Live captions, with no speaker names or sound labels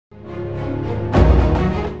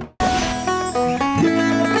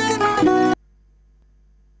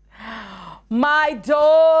My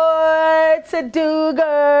daughter Durga.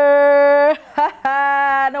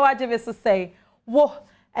 No, I just say, wo,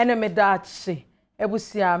 enemy dachi.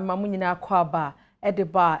 Ebusia, mamunina kwaba,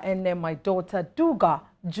 edeba, and then my daughter Durga,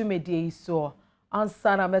 Jumedi so.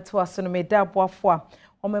 Ansana metwaso no me da boafo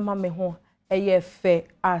o me ma me ho eye fe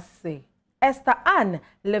ase Esther Ann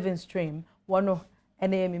Livingstream wono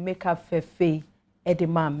ene me make up fe e de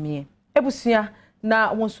ma me ebusua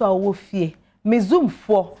na wonso a wo fie me zoom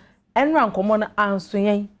fo enra nkomo na anso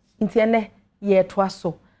yen nti ene ye toa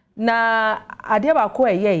so na ade ba ko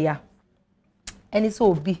eye ya eni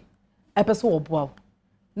so obi epeso wo boa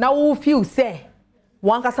na wo feel say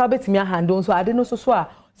wan kasa betimi ahando so ade no so a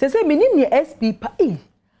say minim ne SP pa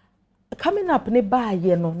coming up ne ba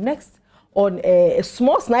ye no next on a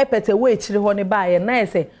small sniper te we chire ho ne ba ye na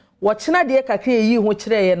say watchina de kakra yi ho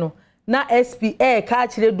chire ye no na SP ka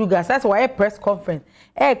chire Durga say why press conference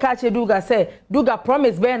ka chire Durga say Durga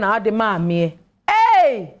promise be na ade ma me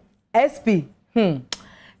SP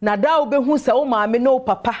na da obehu say o ma me no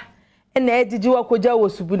papa na ejiji wakoja wo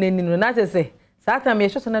subu nani no na say sata me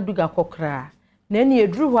hwe na Durga kokra na ni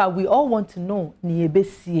eduru ho we all want to know ni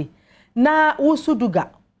ebesie na wosu Durga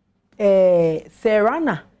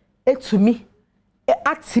serana etumi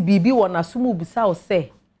ati bibi wona sumu bisa o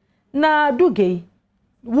se na Durga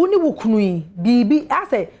woni wukunu yi bibi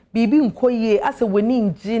ase bibi nkoyie ase woni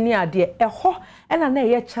engineer ade eho na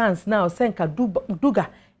ye chance na o se nka Durga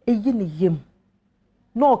eyi ne yem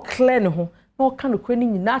no clear ne ho no kan okra ni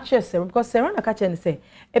nyina chese because serana ka che ne se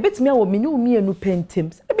ebetumi a wo menyu mienu pentem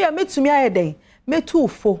e bia metumi ayeden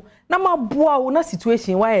metufo na maboa wo na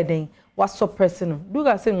situation wa yeden wa suppress no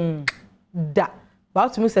Durga say da ba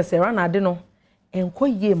to me say serana ade no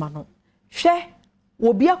enkoyie ma no hwe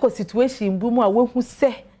wo bia ko situation bu mu a wo hu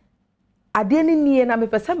se ade ni nie na me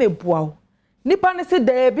pesa me boa wo nipa ne se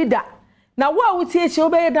da bi da na wo a wo tie che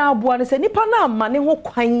obeye da aboa ne se nipa na ama ne ho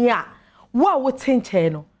kwan a wo a wo tenche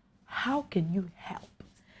no how can you help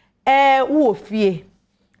wo fie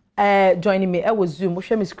joining me was Zoom wo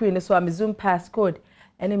hwe me screen so am Zoom passcode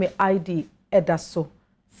enemy ID edaso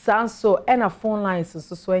sanso ena phone lines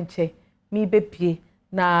so enche mi bepie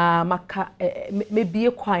na maka me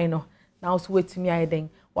bie kwan no na also wetimi ayeden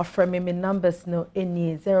wa frame me numbers no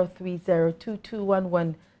eni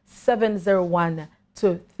 0302211701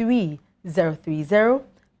 to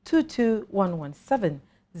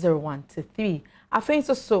 303022117001 to 3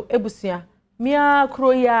 afenso so ebusia mia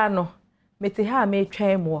kroya no mete ha me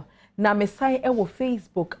twan mo na me sai ewo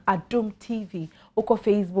Facebook Adom TV oko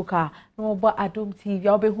Facebook a na obo Adom TV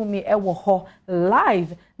obehu me ewo ho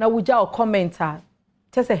live na wuja o commenter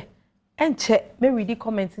tese enche me read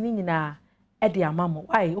comment ni nyina e de amamo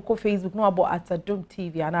why oko Facebook na obo at Adom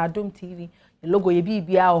TV and Adom TV logo ye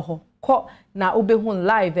bibia ho ko na obehu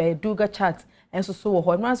live Durga chat enso so wo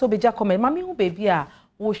ho na so beja comment mami hu baby a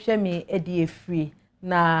wo hwe me e de free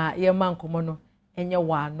na ye man komo no enye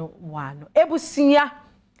wano ebusia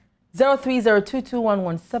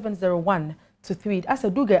 0302211701 to 3 as a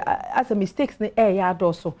Durga as a mistakes ne ya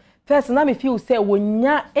doso first na me feel say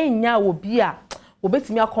wonya enya obi a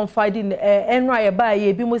obetimi a confide in enra ye ba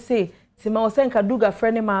ye bi mo say tima o senka Durga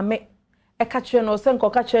friend ne maame e ka kire no senka o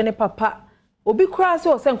ka kire ne papa obi kura say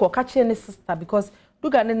o senka o ka kire ne sister because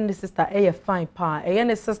Durga ne sister fine pa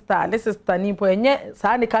ne sister ni po enye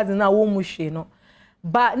sa ne cousin na wo mu hwe no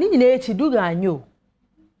ba ni nyina echi Durga anyo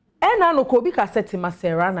ena no ko bi ka set ma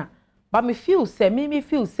serana but me feel say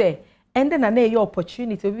and then na your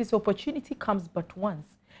opportunity this opportunity comes but once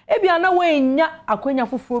ebi ana we nya akwanya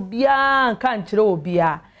foforo bia nka nkyere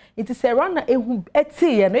obia it is serana ehu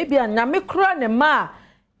eti ye no ebi anya me kro ne ma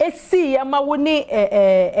esi ye ma woni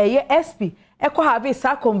ye SP ekọ have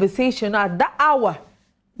a conversation at that hour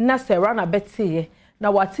na serana beti ye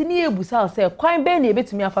na watini ebusa say kwan be na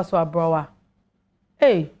ebetumi afaso abrowa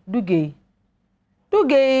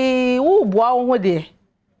Durga wo boa wo ho de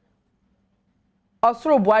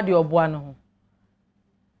osoro boa de oboa no ho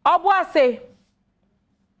oboa say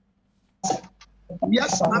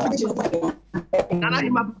yes nana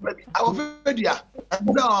hima I will video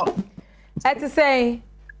no et say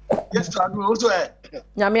yes I do also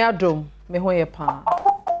nyame adom me ho ye pa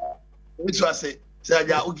which was say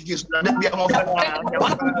ja ukiki so na bia mo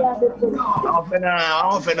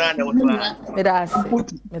fena me das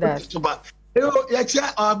ya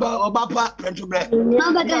cha oba pa pentu bre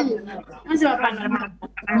no ba kan nsi ba pa na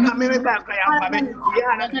me ba ka ya pa me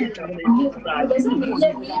ya na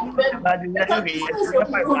ba di na ke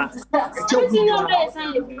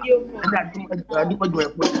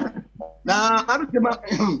na arutema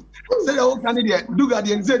say o kan dia Durga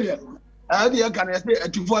dia nzeria dia kan say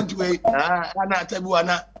atufu antuwe ana tabu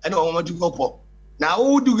ana o ma tuko po na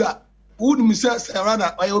o Durga would Mrs.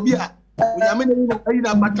 Serrana, I will be a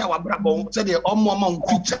matter of Brabon, said the Omon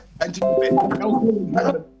feature and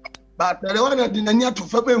but the one that didn't need to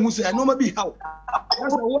Faber who said, I know maybe how.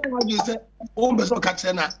 That's the one you said, oh, Mr.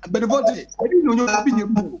 Katsena, but the body, I didn't know your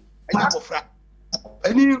opinion.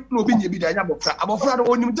 Any no be the Yabofra. Abofra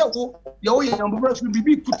on him, your young brothers will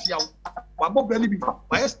be put out. What Benny before?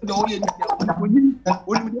 I asked the only when you get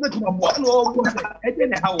to one or I didn't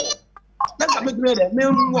know how. That's a bit better.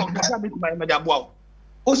 Men walk the habit by Madame Wow.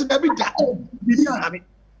 Also, that bit did not have it.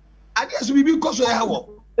 I guess we because of how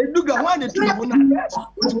they do go on it.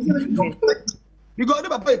 You got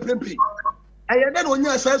never pay pay. I had that on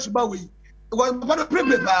your sense about we. One part of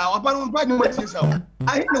prepare, upon one what is so.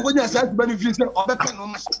 I know when you said benefits of the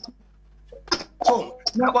panel. So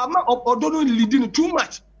now I'm not don't leading too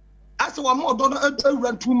much. As one more don't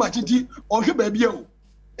run too much or she baby.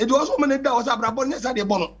 It was so many dollars of Rabones at the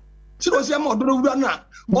bonnet. She was a more don't run now.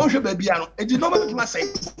 Or she baby. It did not make my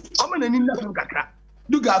say. I'm an Indian Kaka.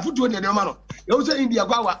 Do go foot to the man. You was in India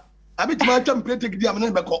Gawa. I bet my template take the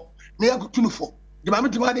amendment near Tunufo. The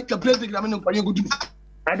moment to make a plate the amendment for you good.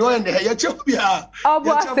 I don't know.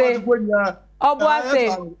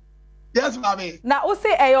 Yes, mommy. Now, who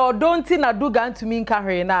say I don't think I do going to mean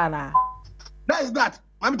carry nana? That is that.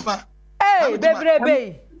 Hey,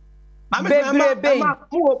 baby. Mamma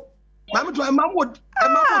to a mamma would.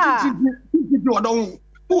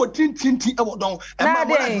 Who tinty about down.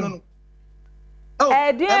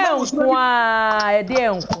 Oh, dear.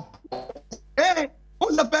 Hey,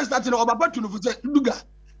 who's the first that's in our battle for Durga?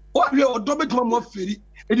 What we are double to more ferry.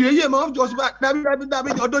 And you hear my just back, David,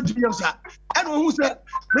 or don't you, sir? And who said,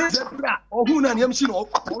 or who and him, or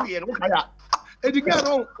and you can't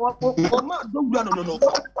know, or don't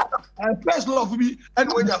and first love me,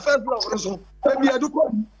 and when your first love also, maybe I do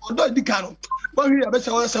the canon. But we are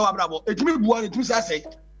better also bravo. It may be one, it was I say,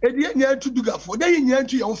 and yet near to Durga for they near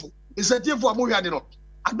to your phone. It's a tear for a boy. I don't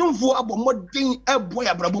for about more thing a boy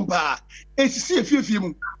a brabumpa. It's see a few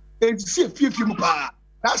film. It's see a few film.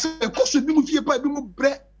 That's a cost of being here by being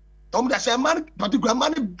bread. Tom, that's a man, particular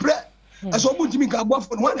money bread. As I want to make a buff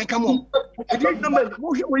for one, I come on. I didn't know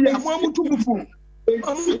we are one to move. I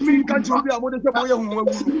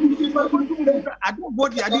don't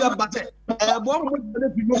want the idea about it.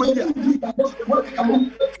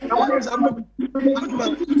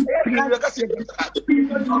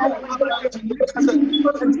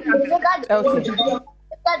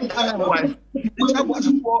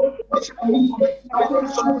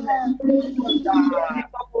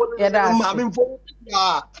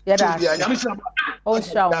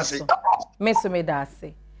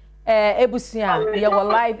 Ebusia, we are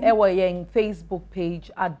live in Facebook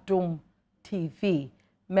page Adom TV.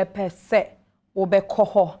 Mepe se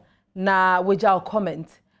obekoho na weja comment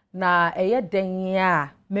na eye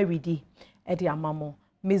denya meridi edi amamo.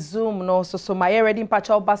 Me zoom no so my ready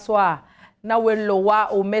mpacha obaso a na we lowa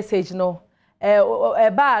o message no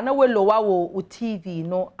eba na we lowa wo TV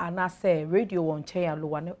no anase radio won chen ya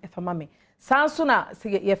lowa no efama me sanso na se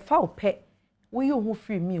ye fa ope we you who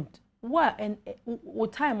free mute wa and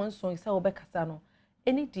what time on so say obekasa no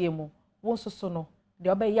any die mo won so no de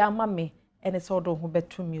obeya ama me and it's all who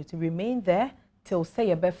betu mute remain there till say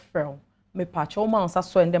ye be from me pacho ma onsa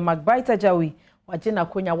so and the magbrighter jawi wagina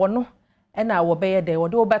konya wono ena wo be ye de wo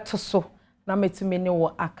de obeto so na metumi ne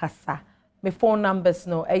wo akasa. My phone numbers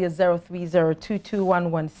no a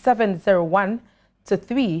 03022111701 to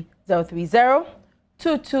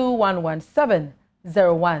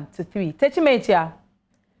 303022111701 to 3. Techimetia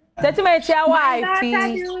wife.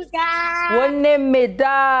 One name me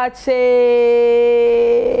dache.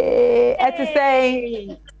 To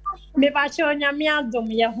say me bacho nyame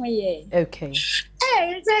adom ye ho ye. Okay.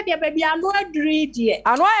 Say the baby I know dreedy.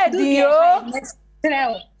 I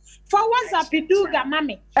know for WhatsApp Durga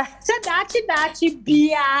mami. Say that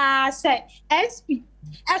bia say SP.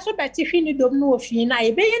 Eso beti fini dom no fi na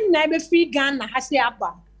e be na be free Ghana ha se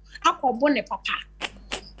aba. Akobo ne papa.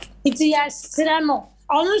 Iti ya sira no.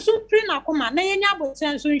 Onu so pri na koma na yenya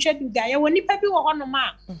boten so nhwe Durga ye woni pa bi wo ho no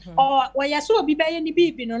ma. O ya so obi be ye ni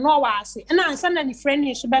bibi no no wa ase. Na ansa na ni friend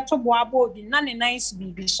ni so beto bo abo obi na ne nice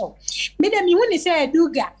bibi so. Me dem hu ni say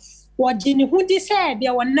Durga wajini hundi say de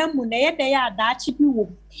wonamu na ye de ya adaachi bi wo.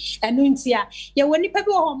 Enu ntia ye woni pa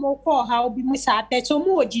bi wo mo ko ha obi mu sa apeto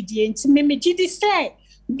mu ogidie nti me gidi say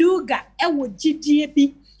Durga e wo gidie bi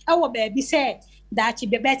e wo ba bi say daachi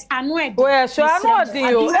be bet anu e. We so anu odin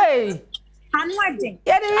yo eh. Anu odin.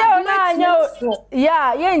 Ye de yo na anyo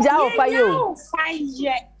ya ye nja o fa yo.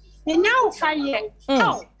 Ye nya o fa ye.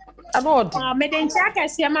 Oh. Anod. Me den chaka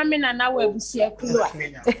se ma me na na wa busia kuru a.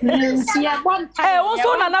 Ntia bom pa. Wo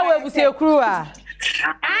so na na wa busia kuru a.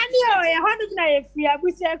 Ani o ye honu na ye fi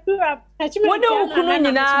abusia kura. Wode ukunu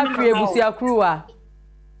nyina fi abusia kruwa.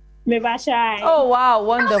 Me ba shy. Oh wow,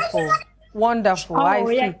 wonderful. Wonderful. Oh, I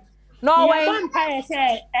see. yeah. No way. Vampire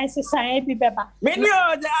say exercise bi beba. Me ni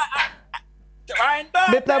o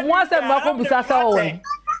Me pe mo asem ma ko busa sa o.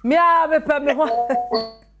 Me a me pe me ho.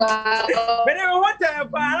 Me ni ho te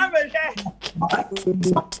pa na me hwe.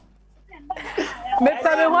 Me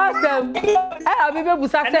pe me ho asem. A me be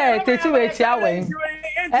busa say techi we chi awen.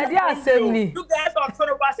 E di asem ni. You guys are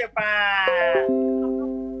so pass pa.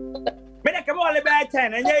 Me na ke mo le be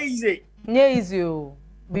 10 and easy. Nye easy o.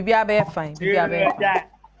 Bibia be fine. Bibia be.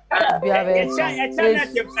 Bibia be.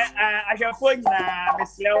 Ashafo nyina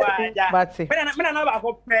meslewa ja. Bati. Me na ba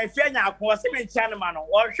ko pe fia nya ko se me ncha no ma no.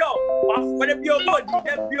 Wo hwo. Wo de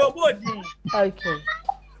biobodi. Okay.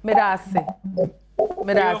 Me da ase.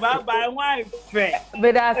 Me da ase. Ba wan fe.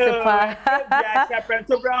 Me da ase pa. Ya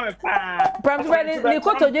Pranto Brown pa. Pranto ni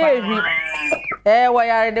ko toje evi. Wo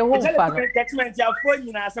yare de ho fa no. Attachment ya fo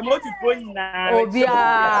nyina se mo ti fo nyina.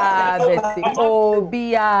 Obia beti.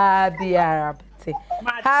 Obia bia beti.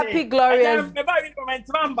 Happy glorious. Me ba ri comment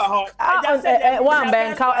mamba ho. One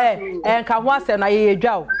ben ka enka ho ase na ye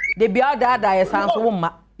dwa o. De bia da ye san so wo ma.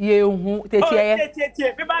 Ye hu tete ye.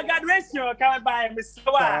 Me ba graduation come by me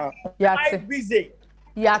so I busy.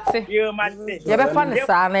 Yate. You mate. Ye be fun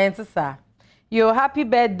sa na enti sa. Yo happy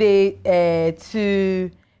birthday to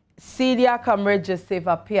Celia Comrade Joseph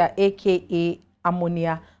Apia aka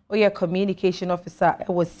Ammonia. Oye communication officer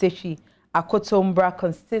was Sechi Akotombra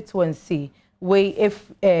constituency. We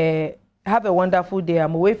if have a wonderful day.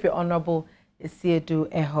 I'm away for honorable Siedu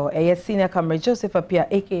Eho. Senior Comrade Joseph Apia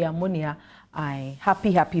aka Ammonia. I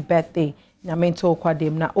happy birthday. Nyamento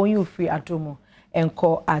kwadem na onyu free Adomo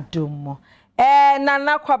enko Adomo.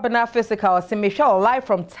 Nana kwabena physical se me hwa live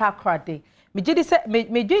from Takrade. Me gidi say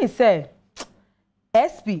me dwen say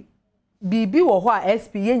SP bibi wo ho a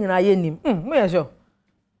SP ye nyina ye nim. Mo ye sure.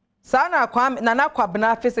 Sa na kwa nana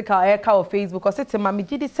kwabena physical e ka o Facebook o sete ma me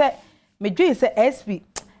gidi say me dwen say SP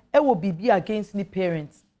e wo bibi against ni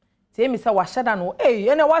parents. Say me say wa shada no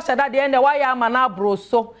ene wa shada de ene wa ya amana bro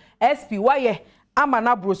so SP why ye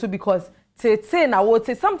amana bro so because tete na wo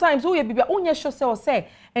te sometimes wo ye bibia onye sure say o say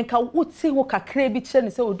enka wo te wo kakra bi kire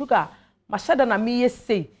ni say oduga mashada na me ye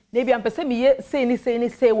say na bia mpese me ye say ni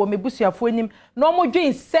say wo mebusuafo anim na mo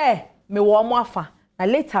dwen say me wo mo afa na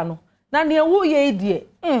later no na ne wo ye die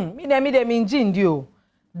me de me ngindi o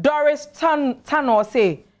Doris tan o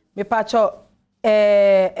say me pacho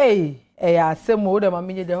ya semo de ma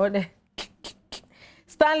me de ho de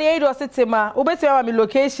Stanley Edo Sitema obeti wa me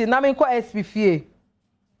location na me nko SP fie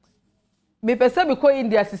me pese me ko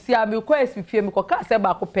India sisia me ko SP fie me ko ka se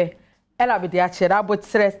ba ko pe ela be de a chere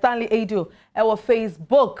abotre Stanley Edo e wo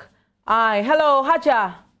Facebook hello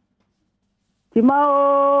Haja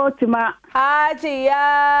Tima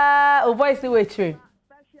Haja o voice we three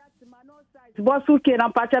bosu ke na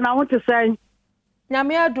pacha na ho te sai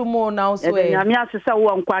nyame adumo na so e nyame asesa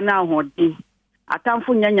wo nkwa na ahodi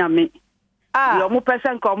atamfo nyanyame yo mo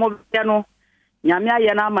pese nka mo bia no nyame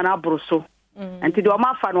aye na ama na abroso enti de o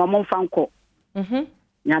ma fa no mo mfa nko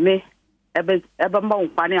nyame ebe mba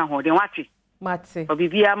nkwa na ahodi wati mate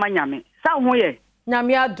obibia ma nyame sa ho ye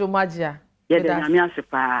nyame adumagia ye de nyame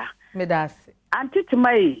asepa me das anti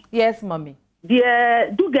timai yes mommy de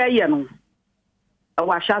duga ye no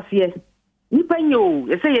wa hwase nipa nyo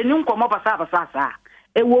ye se ye ni nkomo basa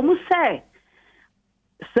e wo mu se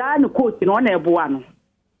sa ne coat no na eboa no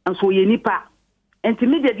anso ye nipa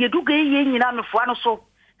entimedia de duga ye nyina me foa no so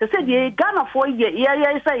se de Ghana fo ye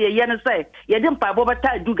say ye ne say ye de mpa bo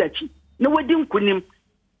bata duga chi na wadi nkunim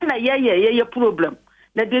na ye problem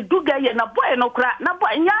na de duga ye na boy no kra na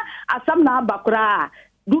boy nya asam na abakra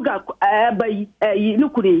duga bayi ni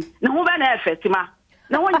kuni na ho ba na efetima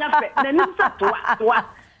na ho nya fe na nim sa toa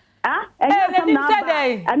asam na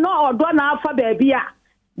ba no odo na afa ba bia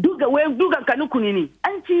duga kanu kunini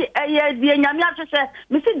anti ye de nyame ahwehwe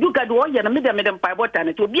me se duga de wo ye na me de mpa bota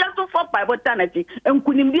na ti obi aso fo pa bota na ti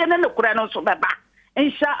enkunim bia na ne kura no so beba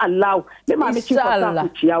insha Allah me ma me chi ko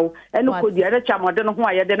chiawo eno ko di ara chamode no ho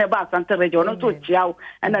aye de ne ba asante region no to chiawo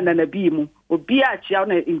ena na bi mu obi a chiawo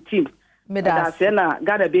na intim me da se na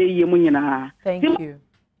Ghana be ye mu nyina.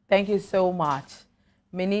 Thank you so much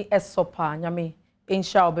mini esopa nyame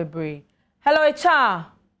insha Allah bebre. Hello Echa.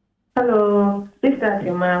 Hello, Sister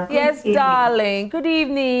Sima. Yes, darling. Good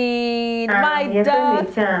evening, my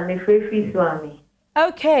daughter.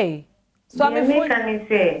 Okay. So I'm can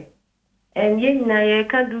say, and yet na ye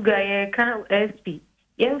can do ye can SP.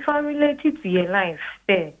 Yen for related to your life.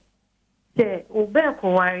 Say, Ubeko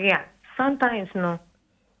waria. Sometimes no.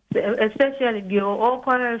 especially the all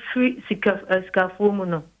kind free scafomu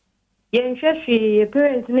no. Yen she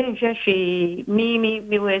parents name she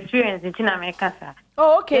me were experience in America.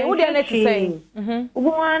 Oh, okay. What do you need to say?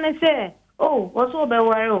 One say, oh, what's all about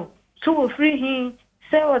why? So free him,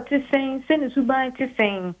 say what to saying, send it to buy to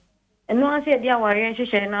saying. And no one said, yeah, why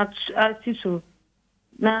she not so.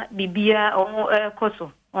 Na bibia or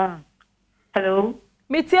koso. Hello?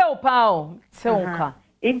 Me tell pao. Tell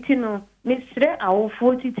Intino, Mr. Our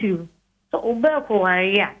 42. So Obeko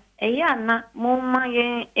area. Na moma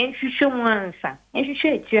ye answer.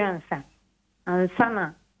 Answer. And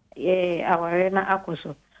sana our na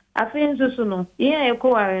akoso. Afin susuno, ye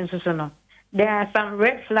eko waren susuno. There are some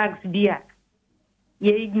red flags there.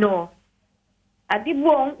 Ye ignore.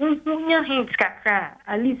 Adibo unya hints kakra.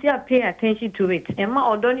 At least you pay attention to it. Emma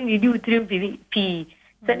odoni ni do 3 p.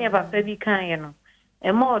 Send your baby can you know.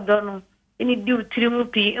 Emma odono ni do 3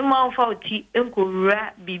 p. Emma fauti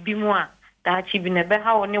enkura bibi moa. That she been a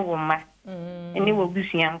better one woman. And it will be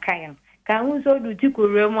young kind. Can we so do to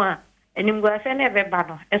Kurema and him go send every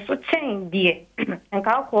battle? And so chain, dear. And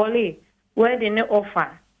I'll call it where they no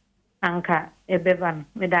offer. Anka, a bevan,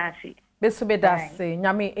 medasi. Beso bedase,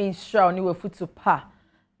 nyame ensure ni we futu pa.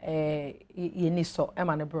 Yeni so,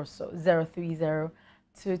 emane broso.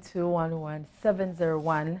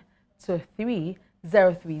 030-2211-701-23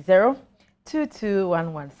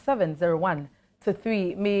 030-2211-701 to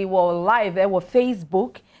 3 me will live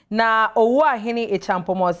Facebook na owa hini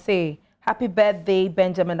echampomo say happy birthday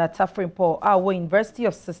Benjamin Atafrimpo our University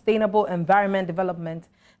of Sustainable Environment Development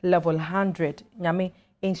level 100 nyame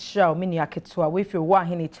inshallah mini aketua we fi wa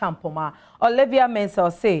hini champoma Olivia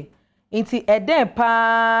Mensah say inti eden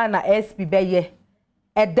pa na SP beye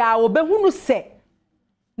eda obehunu se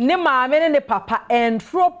ne maame ne papa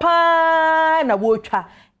entro pa na wotwa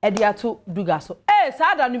Ediato Durga so.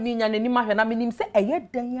 Sada no minya nani mahwe na menim se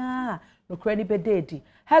dan ya. No kra ni bededi.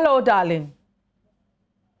 Hello darling.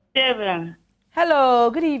 Steven. Hello,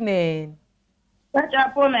 good evening. What's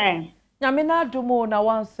up, man? Nyame na adumo na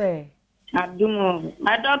wan say. Adumo.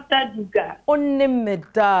 My doctor Durga. Onne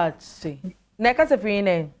medachi. Na ka se free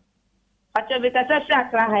ne. Acha beta sa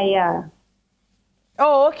shakra haya.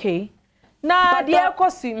 Oh, okay. Na dia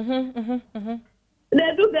kosi.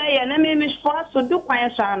 Le Durga ya na me so do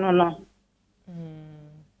kwan so ano no.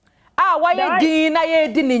 Why you din na ye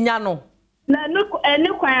di nya no? Na no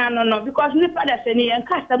kwan ano no because nipa da se ni en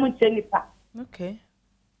kasa mu che nipa. Okay.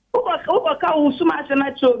 Uko ka usuma se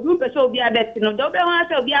na cho bi pe so obi abeti no do be wan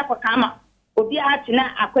se obi akoka ma. Obi ati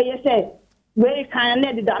na akoye se we kan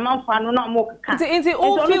na di da manfa no na mo ka. Inti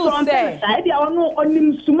o feel say. I dia onu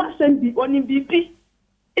onim suma sembi onim bibi.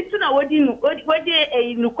 It's not what you know. What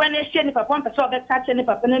a no question if I want to solve the catch and if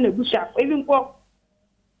I can a bush up. Even walk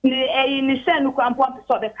in the sand who can't want to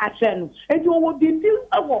solve the catch and you will be built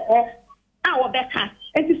off our back.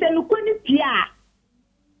 And to say, look, when you Pia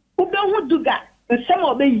who don't do that, and some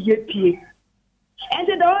of the year P. And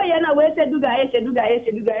said, oh, yeah, now where said do guys, do guys,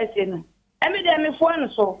 do guys. I mean, I'm a phone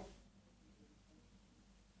so.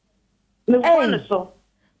 No phone so.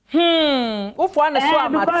 What one is so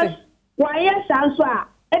much? Why, yes, answer.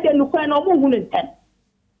 Ede nukwa na omo hunu ntem.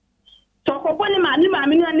 So kokwo ni ma ni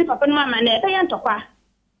papa no mama na ebe yentokwa.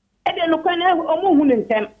 Ede nukwa na omo hunu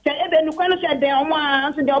ntem. Se ebe nukwa no se de omo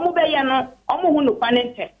anso de omo be ye no omo hunu kwa ne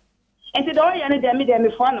ntem. Enti de o ye ne de me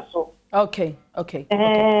fo no so. Okay.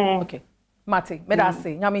 Mati, me da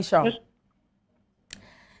say, nyame sha.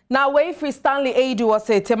 Now way free Stanley Adu was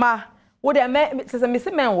say tema, wo de me se me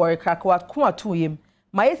se men worry crack what kuma to yim.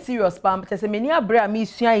 My serious pam se me ni abra me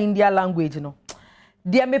sua India language no.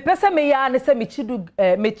 Dia me pese me ya ne se me chidu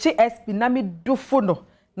me chi SP na me dufo no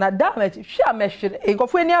na da me hwa me hwe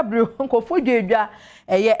nkofo ani abru nkofo dwedwa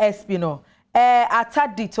eye SP no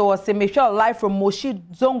atadi to se me hwa live from Moshi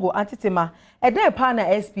Zongo Antitema eden pa na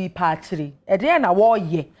SP pa chiri eden na wo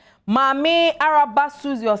ye mame araba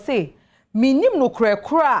suzi o say minim no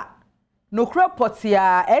kura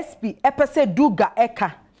potia SP epese Durga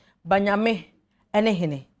eka banyame ene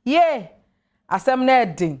hene ye asem na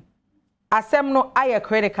edin asem no aye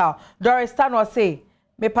critical Doris Tano say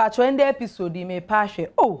me patcho end episode me pashe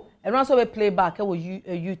oh and also we play back e wo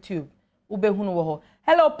YouTube ube hunu wo ho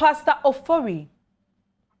hello Pastor Ofori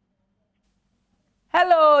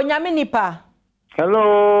hello nyaminipa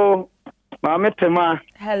hello mama tema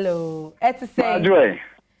hello et say adwe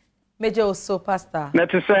meje so pastor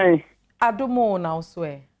net say adomo na so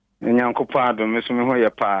e nyankopa adom me so me ho ye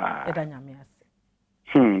pa eda nyame ase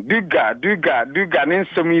Durga nin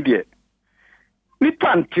somidie ni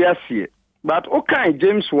pantiasie but okay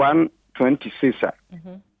James 1:26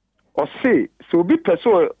 o say so bi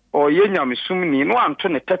peso o ye nyamesum ni no anto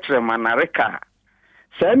ne tetre manareka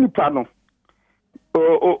Say nipa no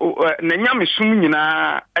na nyamesum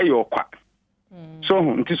nyina ayokwa. So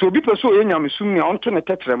nti so bi peso ye nyamesum ni onto ne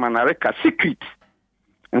tetre manareka secret.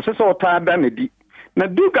 Nse so ota da na di. Na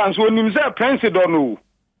Durga nso onim say prince do no.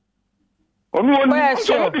 Onu oni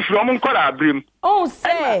so bi from nkora abrim. Oh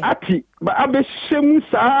say ati ba abehemu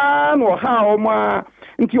saa no ha o ma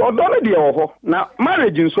nti odo no de wo na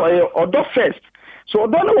marriage nso aye odo first. So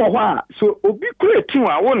odo no wo ho a so obi create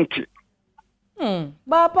a wonti.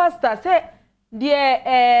 Ba pastor say the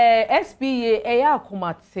SPA eya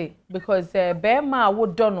akomate because be ma wo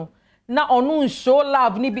do no na onu show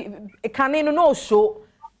love ni bi kan no show.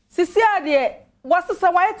 Sisi ade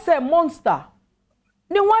wasesa why say monster.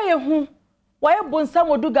 Ni why hu why bonsa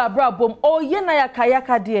moduga brabom o ye na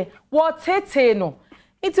yakayaka de wo tete no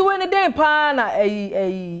iti we ni den pa na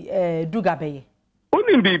duga beye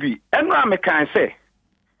onim bibi eno amekan say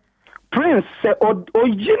prince say o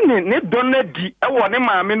yini ne donadi e wo ne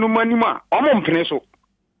maame no manim a omo mpene so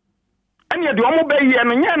anya de omo beye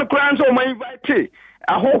no nya ne kran so o ma invite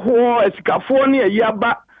ahoho esikafo ne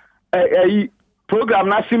ayaba program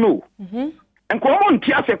na sino enko omo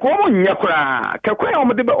ntia se ko omo nya kra kakwa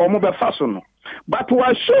omo de be omo be fa so no. But we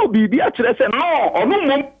show bibi a kire say no onu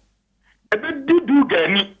mom e be dudu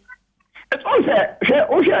gani it's all say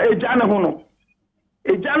o hia ejana ho no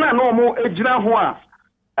ejana no mo ejina ho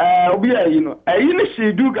a obi ayi no ayi ne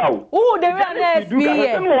si duga o de we na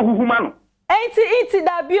SPA no huhuma no enti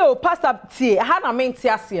da bi o pastor tie ha na menti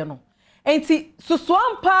ase no enti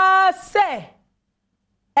susuampa say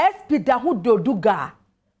SP da ho doduga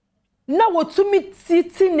na wotumi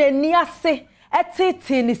titi nani ase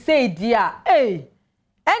etete ni say dia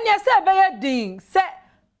enya say be ye din say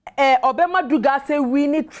obema Durga say we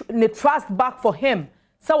need trust back for him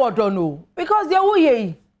say we don't know because they wo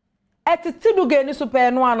ye etete Durga ni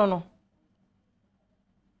super no ano no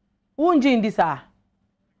wunji ndi sa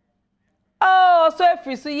oh so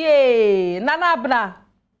free so ye nana abna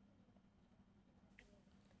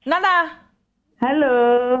nana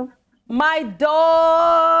hello my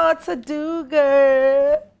daughter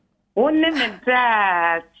Durga. Only me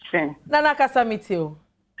that. Nana kasamitio.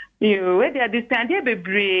 You where they understand they be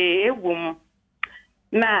brave woman.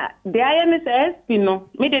 Na the INS no.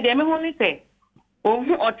 Me de me honly say. Oh,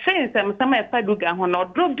 or train some e Duga ho no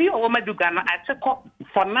drop bi o ma Duga no ateko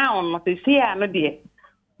for now no se see no de.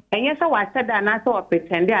 Enye say wa said na say o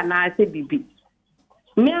pretend na say bibi.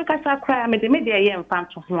 Me ankasa cry me de ye mfa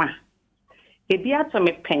to ho a. E bi ato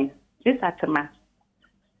me pen. This atema.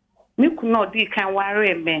 Me could not do can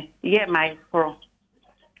worry me, yeah, my pro.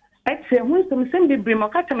 I say, when some send brim or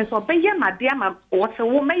cut me so, but yeah, my dear, what's a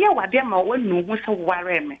woman, yeah, what dear, my one no one so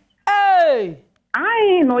worry me. Hey,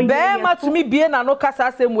 I know, bear much to me being a no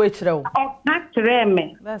cassa same way, though. Oh, not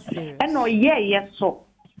me. That's it. And no, yes, so.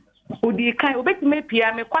 Would you kind of bet me,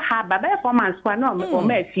 Pia, me quite hard, but for my squad, or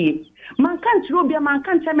me, man can't rubia, man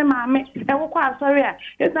can't tell me, mammy, and walk out, sorry.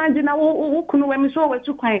 It's not dinner, who couldn't when we saw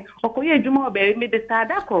too quiet, or could you do more, baby, me the star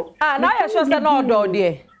daco. Ah, now you're just an old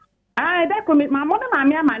dear. Ah, that could make my mother,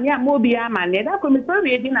 mammy, mania, mobia, man, that could be so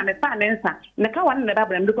reading and a fan answer. The car one in the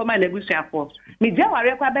double and look at my negotiation for. Me, Joe, I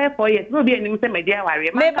require for you, no be any my dear worry.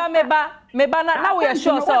 Meba, now we are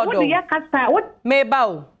sure so. What?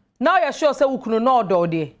 Meba, now you're sure so who couldn't know, though,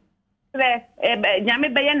 dear.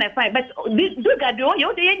 Yami bayan fine, but Durga do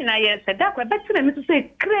you the na said that but to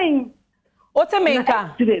say crane. What a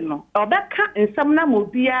menka? Or that cat in some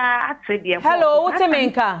namubia at dear. Hello, what a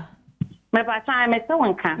menka? My time at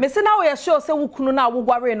someone can. Miss now we are sure so who couldn't now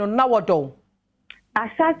worry no now do.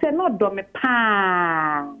 I said not do me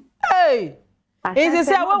pa. Hey, is it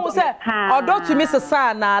say I won't say or to miss a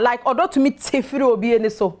son like or to meet Tiffy will be any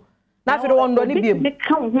so. Now if you want to be me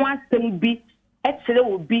count once them be actually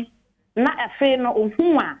will be. Na afe no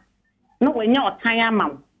ohua no wenya otan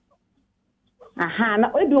ama aha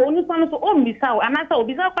na obi onu so no so o misa o anasa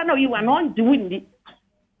obi sa kwa na oyi wa no onji windi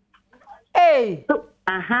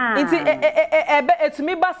aha nti ebe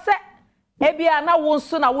etumi ba se ebia na wo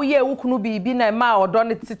nso na wo ye wukunu bibi na ma odo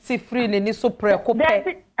ne titi free ne ni so preko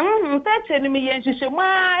pe tache ni me yen hwehwe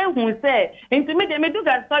ma ehun se nti me de me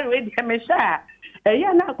Duga story we de me sha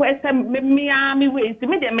yeah, na ko esem me we nti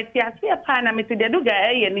me de metiase pa na me de Duga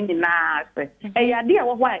ni nyina ase ya de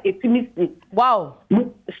wo ho a etimisi wow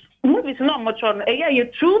movie is not much on your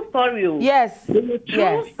true story. Yes,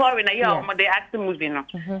 true story na your the acting movie no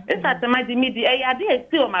it's at the media ya de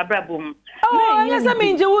still my brabum oh yes I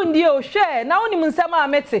mean je wundi o hwe na woni nsem a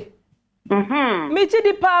mete me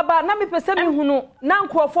chidi pa ba na me pese me hunu na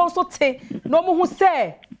nkrofo nso te no mo hu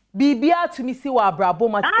se bibia to me see wa brabo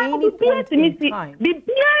at any point in time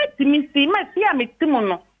bibia to me see ma see am timo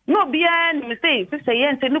no no bia ni me say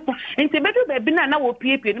yen say no enti bedu be bi na wo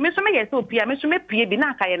pie me so me yes o pie me so me pie bi na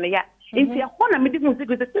aka ye ne ya enti e ho na me di hu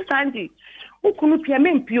say Sandy ukunu pie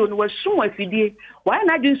me mpie no wasum afidie wa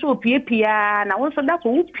na adwin so pie na won so da so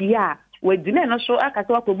wo pie a wadine no so aka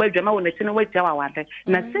se wakọ gbadwama wo na ti no watia wa wade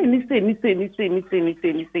na say ni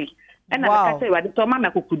na ka say wade to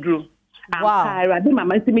mama kokuduro ampa wade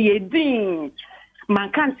mama si me ye din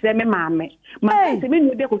man kan se me mame man kan se me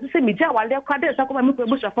no de ko se me ja wale kwa de sa ko me ko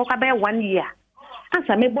busu afọ ka be 1 year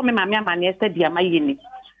ansa me bo me mame amane esta dia mayeni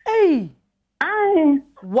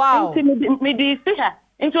wow me di siha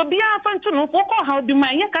into bia fa ntu no ko ha du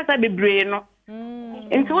man ye kasa bebre no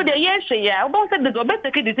into wo de ye ya wo say the best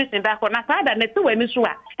take decision da ko na ka da na tu we ni so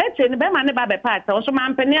a eche ni be ma ne ba be part o so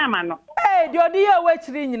man pani ama no di odi ye we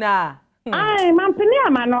chiri nyina man pani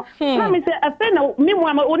ama no na me say afa na mi mu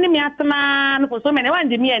ama oni mi atena no so me ne wan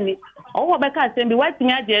de mi ani o wo be ka sem bi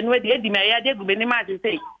watimi age no de edi me ya de gube ni ma de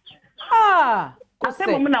say ase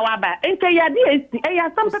mo na wa ba nke ya de esi e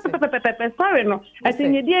ya sam pepe sorry no ase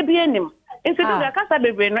nye de bi anim into Durga kasa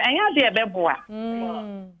bebre no enya de ebeboa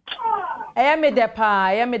I me de pa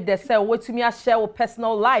I me de say wetumi a share with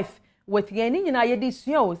personal life with ye ni nyina ye de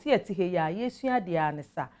sua o si eti he ya ye sua de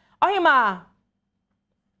anisa ohima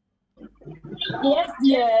Yes,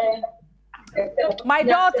 dear. my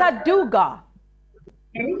daughter Durga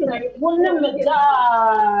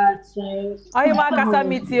ohima kasa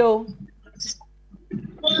mitio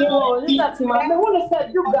Yo, this is my. Me want to say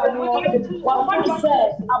Durga no. What want to say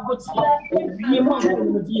about you?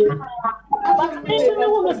 But me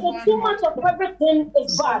want to say too much of everything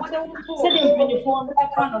is bad. Say them uniform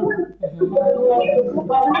economy.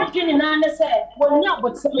 But imagine in an say when you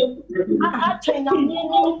about say I train am ni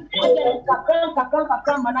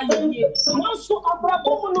kakran mana ye. No so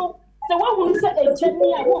abrabo no. Say what will say a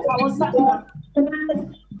journey I walk I say.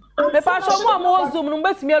 me pa so mo zoom no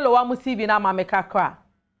betimi elo wa mu TV na ma me kakra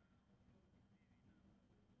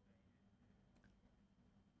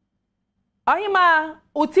ohima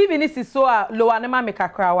o TV ni si so a lo wa ne ma me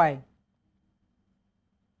kakra wai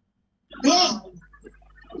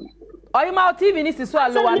ohima o TV ni si so a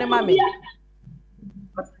lo wa ne ma me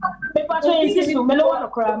me pa so insist me lo wa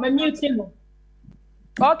kakra me mute no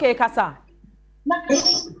okay kasa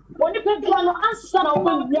Oni pe gba no ansa na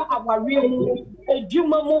wo wi aware mu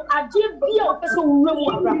edwuma mu ade bia o pese wo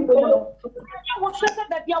mu abra ko ya wo hwese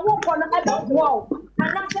da bia wo ko no aba wow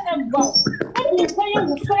ana se emba e ni pay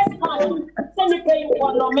you first time se ni pay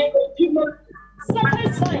you no me edwuma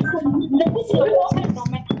second time le bi se wo no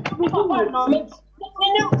me we go no me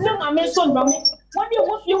no ma me so no me what do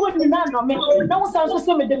you feel when you no me na wo san so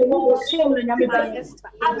se me de wo share na nyame ba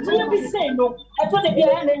ade bi say no e to de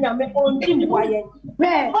bia na nyame on tim waye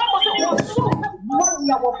man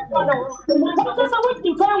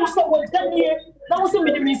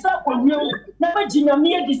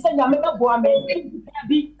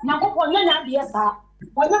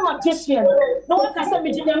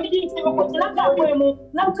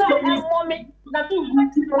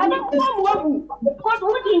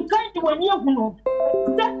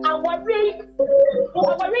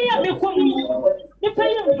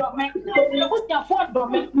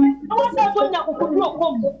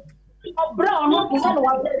Brown, no,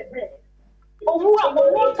 owu a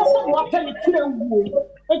won ka so wa pele tire wu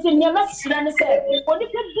enti nyama sira ne se oni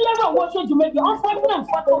pe bia wa wo so djuma bi on fa na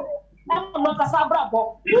mfato am no ka sa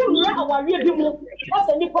brabo wu ya aware bi mu o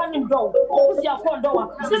se ni pa ni do o si afo do wa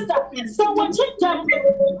sister so wo chitam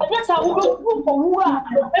agata wo ko wu a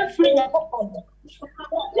e free ya ko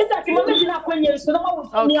sister ti mo be na kwanye so na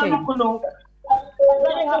wo ni am ko no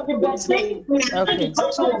very happy birthday okay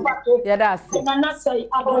yeah that's it na say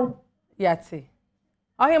Adom yati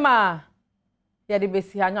ohima ya de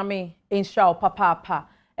besi anyame insha papa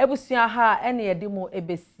ebusua ha ene ye de mu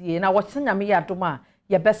ebesie na wo nyame ya Adom a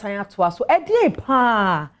ye besan atoa so edi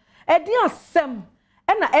pa edi asem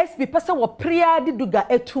ena SP pese wo pria de Durga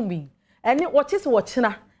etumi ene wo chese wo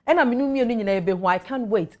chena ena menumie no nyina ebe hu I can't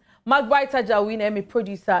wait Magwriter Jawi na me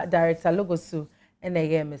producer director logosu ena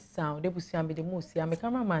ye me sound ebusua me de mu sia me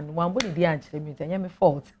cameraman wan body di anchire me nya me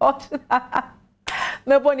fault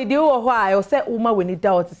me boni di wo ho a o se uma weni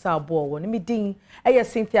da o tsa abo wo me din eye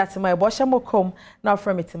Cynthia Tema e bo hye mokom na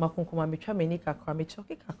from it makonkoma me twa me ni kakra me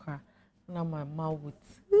choki kakra na my mouth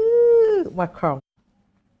my crown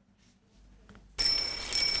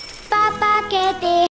Papa que te